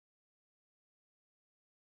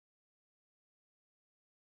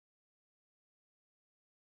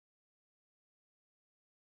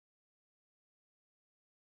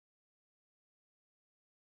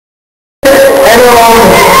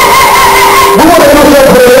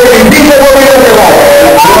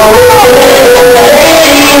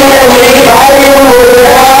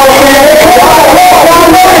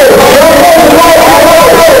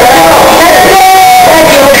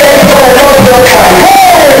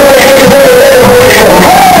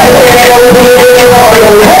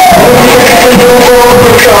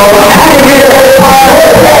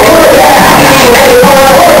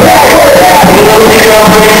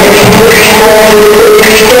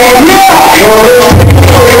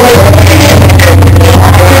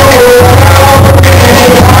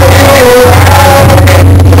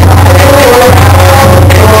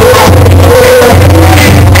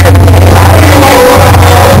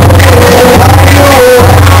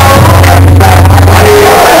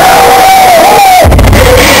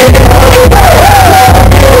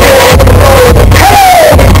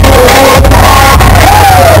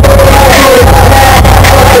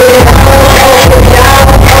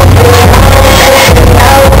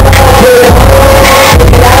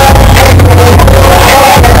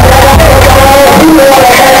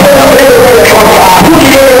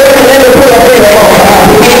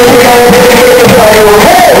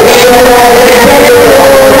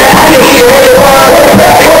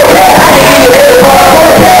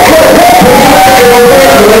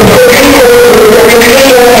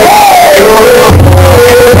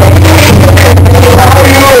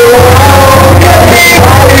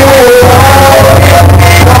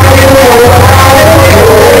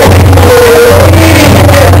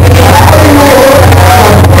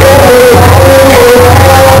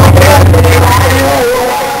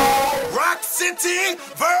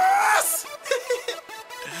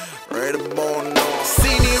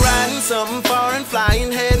See me riding something foreign,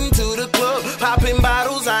 flying, heading to the club, popping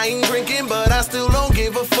bottles, I ain't drinking, but I still don't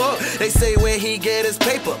give a fuck. They say where he get his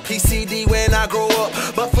paper, PCD when I grow up,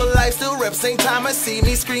 but for life still rep, same time I see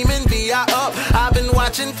me screaming, VI up. I've been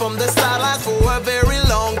watching from the sidelines for a very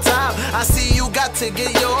long time. I see you got to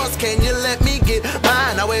get yours, can you let me get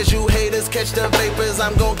mine? Now as you haters catch the vapors,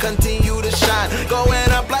 I'm gonna continue to shine,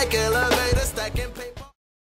 going up like Ella.